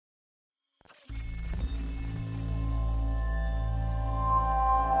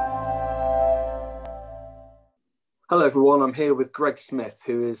Hello, everyone. I'm here with Greg Smith,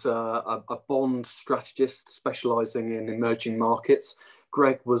 who is a bond strategist specialising in emerging markets.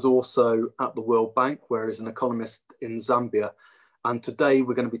 Greg was also at the World Bank, where he's an economist in Zambia. And today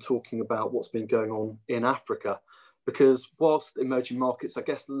we're going to be talking about what's been going on in Africa, because whilst emerging markets, I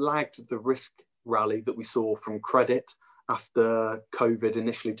guess, lagged the risk rally that we saw from credit after COVID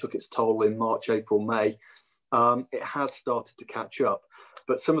initially took its toll in March, April, May, it has started to catch up.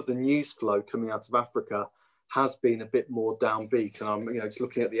 But some of the news flow coming out of Africa has been a bit more downbeat. And I'm just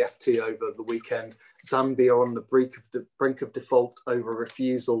looking at the FT over the weekend. Zambia on the brink of default over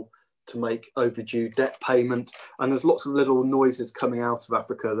refusal to make overdue debt payment. And there's lots of little noises coming out of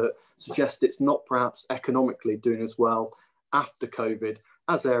Africa that suggest it's not perhaps economically doing as well after COVID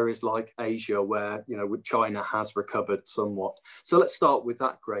as areas like Asia, where, China has recovered somewhat. So let's start with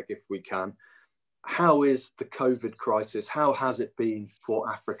that, Greg, if we can. How is the COVID crisis? How has it been for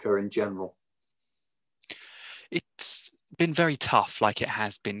Africa in general? It's been very tough, like it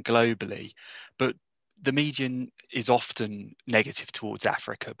has been globally, but the media is often negative towards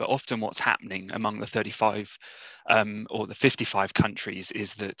Africa. But often what's happening among the 35 or the 55 countries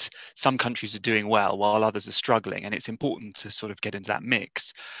is that some countries are doing well while others are struggling, and it's important to sort of get into that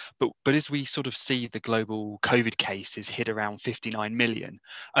mix. But as we sort of see the global COVID cases hit around 59 million,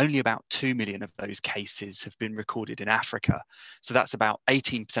 only about 2 million of those cases have been recorded in Africa. So that's about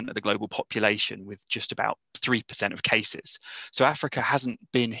 18% of the global population, with just about 3% of cases. So Africa hasn't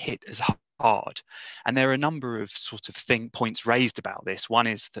been hit as hard. And there are a number of sort of points raised about this. One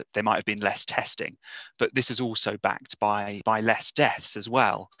is that there might have been less testing, but this is also backed by less deaths as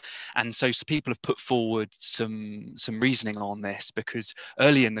well. And so people have put forward some reasoning on this, because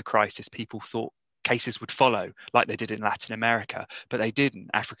early in the crisis, people thought cases would follow like they did in Latin America, but they didn't.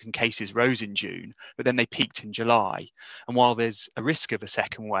 African cases rose in June, but then they peaked in July. And while there's a risk of a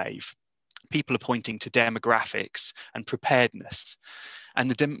second wave, people are pointing to demographics and preparedness. And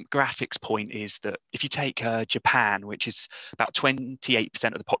the demographics point is that if you take Japan, which is about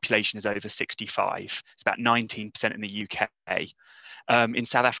 28% of the population is over 65, it's about 19% in the UK. In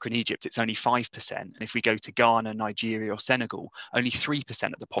South Africa and Egypt, it's only 5%. And if we go to Ghana, Nigeria, or Senegal, only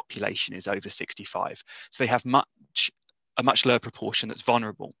 3% of the population is over 65. So they have a much lower proportion that's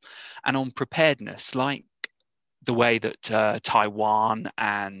vulnerable. And on preparedness, like the way that Taiwan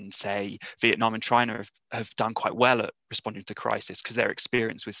and, say, Vietnam and China have done quite well at responding to crisis because their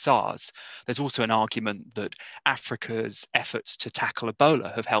experience with SARS, there's also an argument that Africa's efforts to tackle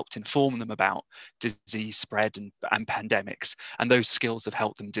Ebola have helped inform them about disease spread and pandemics, and those skills have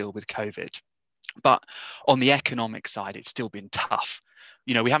helped them deal with COVID. But on the economic side, it's still been tough.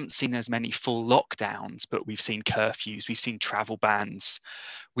 We haven't seen as many full lockdowns, but we've seen curfews, we've seen travel bans,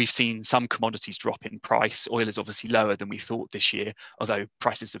 we've seen some commodities drop in price. Oil is obviously lower than we thought this year, although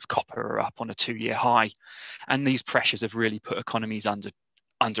prices of copper are up on a 2-year high. And these pressures have really put economies under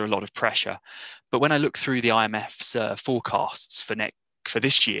a lot of pressure. But when I look through the IMF's forecasts for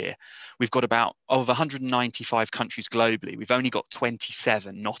this year, we've got about, of 195 countries globally, we've only got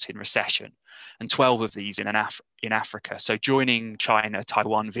 27 not in recession, and 12 of these in Africa. So joining China,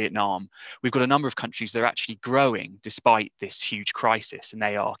 Taiwan, Vietnam, we've got a number of countries that are actually growing despite this huge crisis, and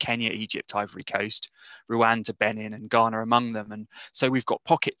they are Kenya, Egypt, Ivory Coast, Rwanda, Benin, and Ghana among them. And so we've got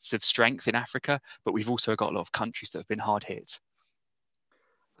pockets of strength in Africa, but we've also got a lot of countries that have been hard hit.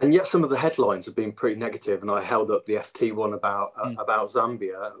 And yet some of the headlines have been pretty negative, and I held up the FT one about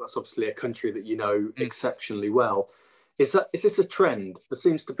Zambia. That's obviously a country that exceptionally well. Is this a trend? There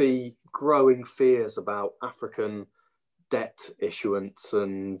seems to be growing fears about African debt issuance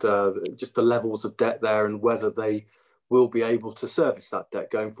and just the levels of debt there, and whether they will be able to service that debt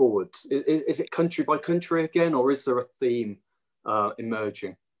going forward. Is it country by country again, or is there a theme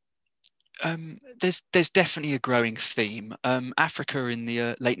emerging? There's definitely a growing theme. Africa in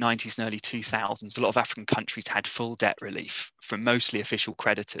the late 90s and early 2000s, a lot of African countries had full debt relief from mostly official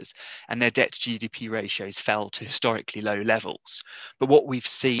creditors, and their debt to GDP ratios fell to historically low levels. But what we've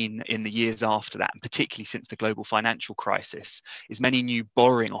seen in the years after that, and particularly since the global financial crisis, is many new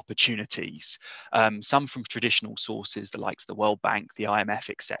borrowing opportunities, some from traditional sources, the likes of the World Bank, the IMF,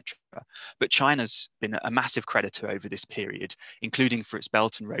 etc. But China's been a massive creditor over this period, including for its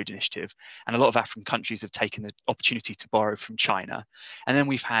Belt and Road Initiative. And a lot of African countries have taken the opportunity to borrow from China. And then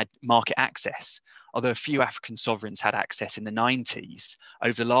we've had market access. Although a few African sovereigns had access in the 90s,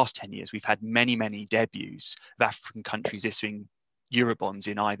 over the last 10 years, we've had many, many debuts of African countries issuing Eurobonds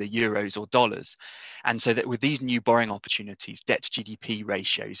in either euros or dollars. And so that with these new borrowing opportunities, debt to GDP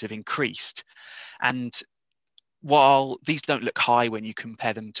ratios have increased. And while these don't look high when you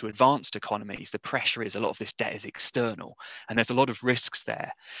compare them to advanced economies, the pressure is a lot of this debt is external and there's a lot of risks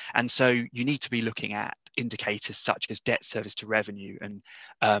there. And so you need to be looking at indicators such as debt service to revenue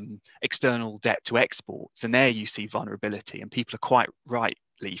and external debt to exports. And there you see vulnerability, and people are quite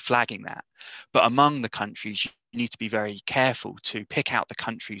rightly flagging that. But among the countries, you need to be very careful to pick out the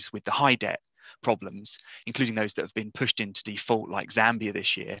countries with the high debt problems, including those that have been pushed into default like Zambia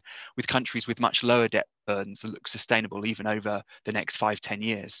this year, with countries with much lower debt burdens that look sustainable even over the next 5-10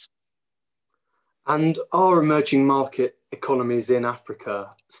 years. And are emerging market economies in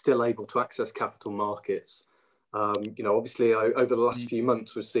Africa still able to access capital markets? Obviously over the last few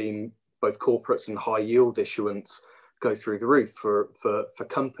months, we've seen both corporates and high yield issuance go through the roof for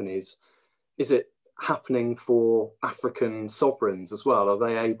companies. Is it happening for African sovereigns as well? Are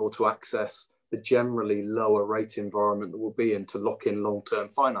they able to access the generally lower rate environment that we'll be in to lock in long-term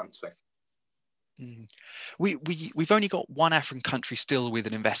financing? We've only got one African country still with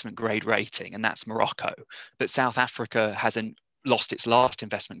an investment grade rating, and that's Morocco. But South Africa hasn't lost its last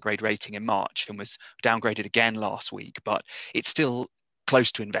investment grade rating in March and was downgraded again last week, but it's still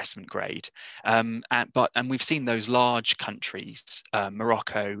close to investment grade. And we've seen those large countries,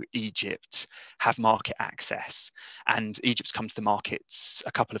 Morocco, Egypt, have market access. And Egypt's come to the markets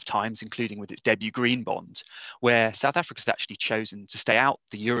a couple of times, including with its debut green bond, where South Africa's actually chosen to stay out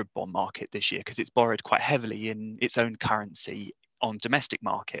the Eurobond market this year because it's borrowed quite heavily in its own currency on domestic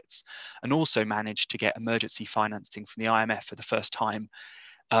markets, and also managed to get emergency financing from the IMF for the first time,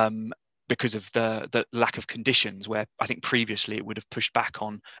 because of the lack of conditions, where I think previously it would have pushed back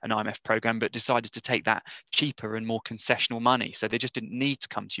on an IMF program, but decided to take that cheaper and more concessional money. So they just didn't need to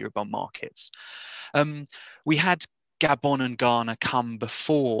come to Eurobond markets. We had Gabon and Ghana come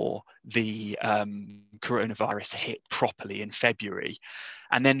before the coronavirus hit properly in February,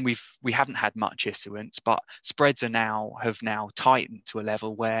 and then we haven't had much issuance, but spreads have now tightened to a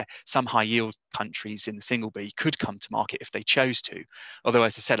level where some high yield countries in the single B could come to market if they chose to. Although,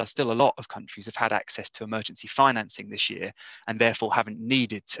 as I said, still a lot of countries have had access to emergency financing this year and therefore haven't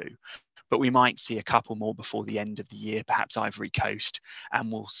needed to. But we might see a couple more before the end of the year, perhaps Ivory Coast,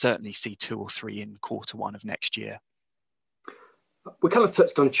 and we'll certainly see 2 or 3 in Q1 of next year. We kind of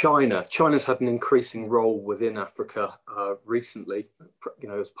touched on China. China's had an increasing role within Africa recently,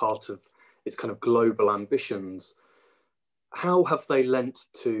 as part of its kind of global ambitions. How have they lent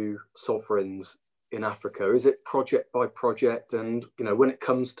to sovereigns in Africa? Is it project by project? And, when it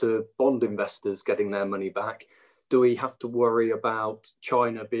comes to bond investors getting their money back, do we have to worry about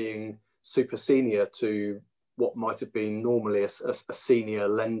China being super senior to what might have been normally a senior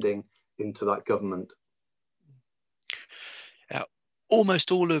lending into that government?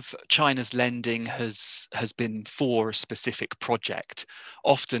 Almost all of China's lending has been for a specific project,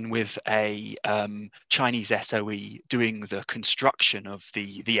 often with a Chinese SOE doing the construction of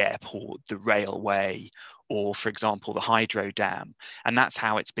the airport, the railway, or, for example, the hydro dam. And that's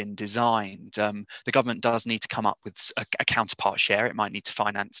how it's been designed. The government does need to come up with a counterpart share. It might need to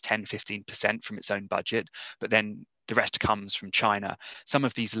finance 10-15% from its own budget, but then the rest comes from China. Some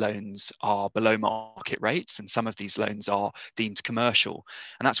of these loans are below market rates, and some of these loans are deemed commercial.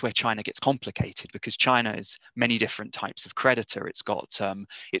 And that's where China gets complicated, because China is many different types of creditor. It's got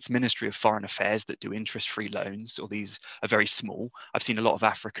its Ministry of Foreign Affairs that do interest-free loans, or these are very small. I've seen a lot of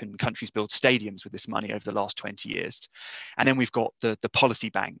African countries build stadiums with this money over the last 20 years. And then we've got the policy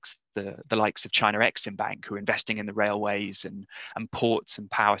banks, the likes of China Exim Bank, who are investing in the railways and ports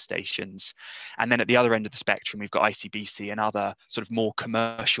and power stations. And then at the other end of the spectrum, we've got ICBC and other sort of more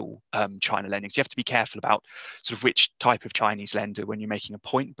commercial China lending. So you have to be careful about sort of which type of Chinese lender when you're making a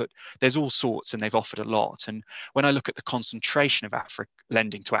point, but there's all sorts and they've offered a lot. And when I look at the concentration of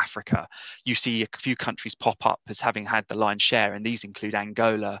lending to Africa, you see a few countries pop up as having had the lion's share, and these include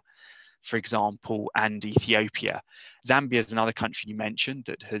Angola, for example, and Ethiopia. Zambia is another country you mentioned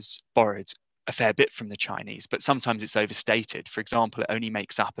that has borrowed a fair bit from the Chinese, but sometimes it's overstated. For example, it only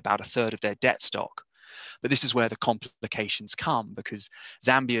makes up about 1/3 of their debt stock. But this is where the complications come, because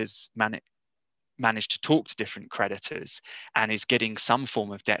Zambia's managed to talk to different creditors and is getting some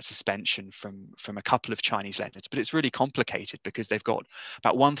form of debt suspension from a couple of Chinese lenders. But it's really complicated because they've got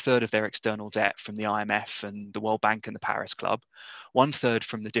about 1/3 of their external debt from the IMF and the World Bank and the Paris Club, 1/3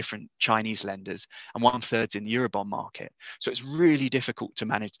 from the different Chinese lenders, and 1/3 in the Eurobond market. So it's really difficult to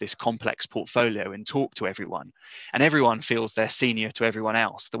manage this complex portfolio and talk to everyone. And everyone feels they're senior to everyone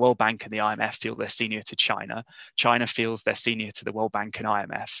else. The World Bank and the IMF feel they're senior to China. China feels they're senior to the World Bank and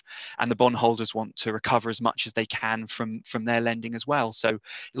IMF. And the bondholders want to recover as much as they can from their lending as well. So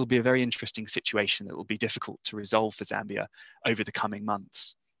it'll be a very interesting situation that will be difficult to resolve for Zambia over the coming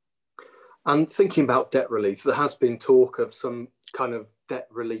months. And thinking about debt relief, there has been talk of some kind of debt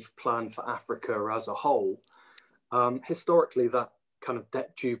relief plan for Africa as a whole. Historically, that kind of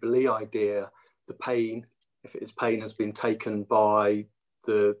debt jubilee idea, the pain, if it is pain, has been taken by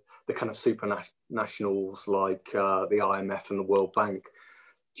the kind of supranationals like the IMF and the World Bank.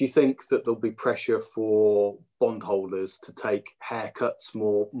 Do you think that there'll be pressure for bondholders to take haircuts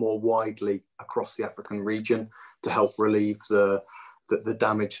more widely across the African region to help relieve the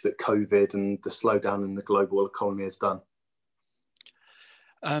damage that COVID and the slowdown in the global economy has done?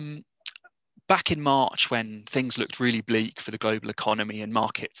 Back in March, when things looked really bleak for the global economy and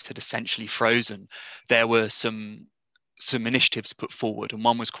markets had essentially frozen, there were some initiatives put forward, and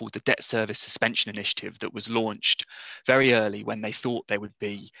one was called the Debt Service Suspension Initiative that was launched very early when they thought there would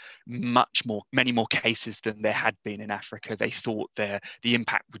be many more cases than there had been in Africa. They thought the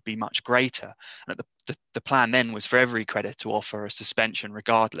impact would be much greater. And the plan then was for every creditor to offer a suspension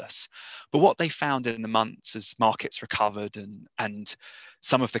regardless. But what they found in the months as markets recovered and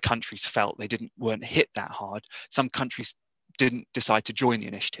some of the countries felt they weren't hit that hard, some countries didn't decide to join the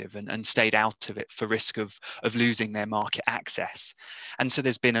initiative and stayed out of it for risk of losing their market access. And so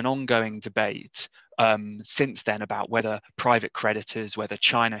there's been an ongoing debate since then about whether private creditors, whether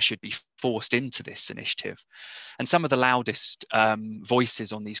China should be forced into this initiative. And some of the loudest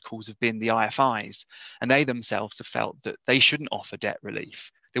voices on these calls have been the IFIs, and they themselves have felt that they shouldn't offer debt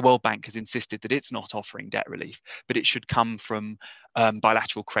relief. The World Bank has insisted that it's not offering debt relief, but it should come from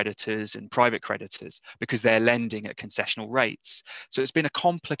bilateral creditors and private creditors because they're lending at concessional rates. So it's been a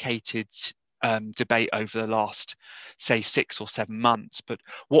complicated debate over the last, say, 6 or 7 months. But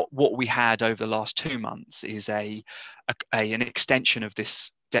what we had over the last 2 months is an extension of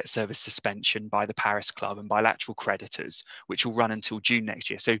this debt service suspension by the Paris Club and bilateral creditors, which will run until June next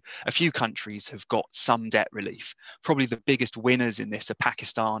year. So a few countries have got some debt relief. Probably the biggest winners in this are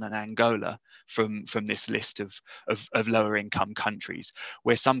Pakistan and Angola from this list of lower income countries,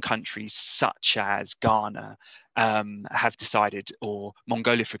 where some countries such as Ghana have decided, or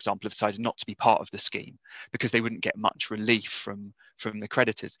Mongolia, for example, have decided not to be part of the scheme because they wouldn't get much relief from the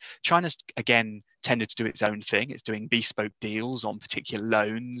creditors. China's, again, tended to do its own thing. It's doing bespoke deals on particular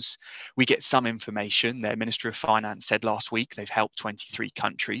loans. We get some information. Their Minister of Finance said last week they've helped 23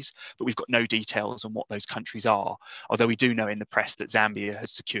 countries, but we've got no details on what those countries are, although we do know in the press that Zambia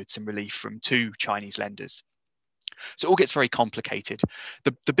has secured some relief from 2 Chinese lenders. So it all gets very complicated.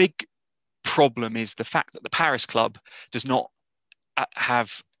 The big problem is the fact that the Paris Club does not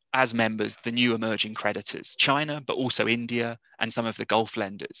have as members the new emerging creditors, China, but also India and some of the Gulf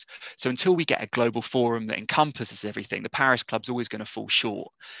lenders. So until we get a global forum that encompasses everything, the Paris Club's always going to fall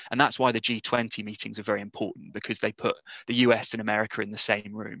short. And that's why the G20 meetings are very important, because they put the US and America in the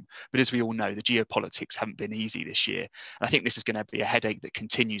same room. But as we all know, the geopolitics haven't been easy this year. And I think this is going to be a headache that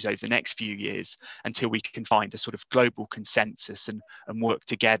continues over the next few years until we can find a sort of global consensus and work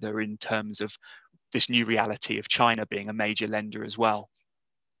together in terms of this new reality of China being a major lender as well.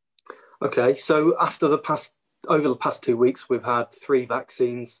 Okay, so over the past 2 weeks, we've had 3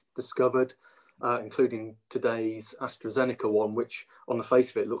 vaccines discovered, including today's AstraZeneca one, which on the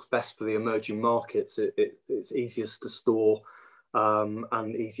face of it looks best for the emerging markets. It's easiest to store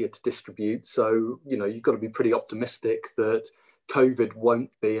and easier to distribute. So, you've got to be pretty optimistic that COVID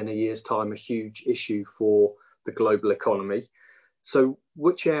won't be in a year's time a huge issue for the global economy. So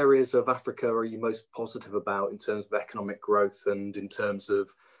which areas of Africa are you most positive about in terms of economic growth and in terms of,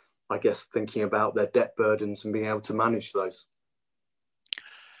 I guess, thinking about their debt burdens and being able to manage those?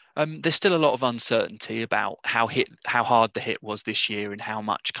 There's still a lot of uncertainty about how hard the hit was this year and how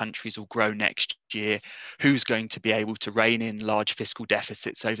much countries will grow next year, who's going to be able to rein in large fiscal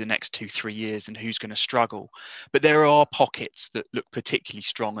deficits over the next 2-3 years and who's going to struggle. But there are pockets that look particularly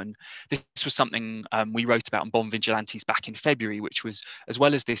strong. And this was something we wrote about on Bond Vigilantes back in February, which was, as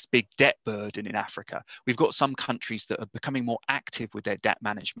well as this big debt burden in Africa, we've got some countries that are becoming more active with their debt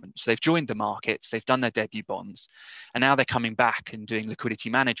management. So they've joined the markets, they've done their debut bonds, and now they're coming back and doing liquidity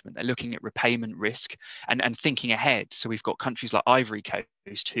management. They're looking at repayment risk and thinking ahead. So we've got countries like Ivory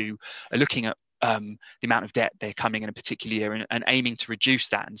Coast who are looking at the amount of debt they're coming in a particular year and aiming to reduce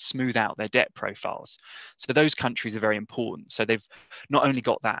that and smooth out their debt profiles. So those countries are very important. So they've not only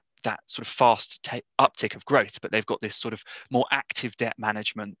got that sort of fast uptick of growth, but they've got this sort of more active debt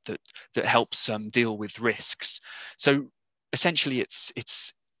management that helps deal with risks. So essentially,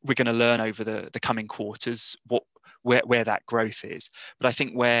 we're going to learn over the coming quarters where that growth is. But I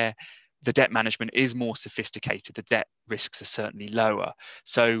think where the debt management is more sophisticated, the debt risks are certainly lower.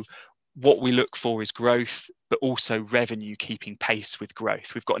 So what we look for is growth, but also revenue keeping pace with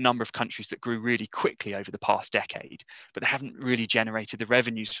growth. We've got a number of countries that grew really quickly over the past decade, but they haven't really generated the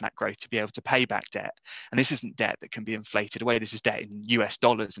revenues from that growth to be able to pay back debt. And this isn't debt that can be inflated away. This is debt in US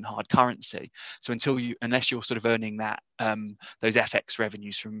dollars and hard currency. So unless you're sort of earning that those FX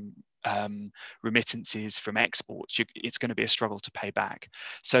revenues from remittances from exports, it's going to be a struggle to pay back.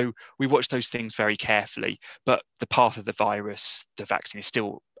 So we watch those things very carefully, but the path of the virus, the vaccine, is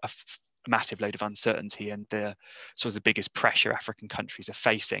still a massive load of uncertainty and the sort of the biggest pressure African countries are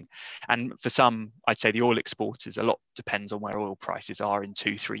facing. And for some, I'd say the oil exporters, a lot depends on where oil prices are in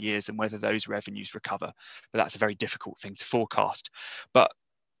 2-3 years and whether those revenues recover. But that's a very difficult thing to forecast. But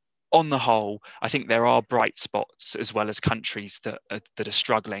on the whole, I think there are bright spots as well as countries that are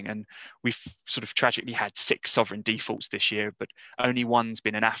struggling. And we've sort of tragically had 6 sovereign defaults this year, but only one's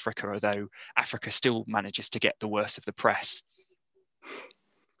been in Africa, although Africa still manages to get the worst of the press.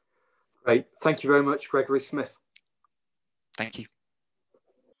 Great. Thank you very much, Gregory Smith. Thank you.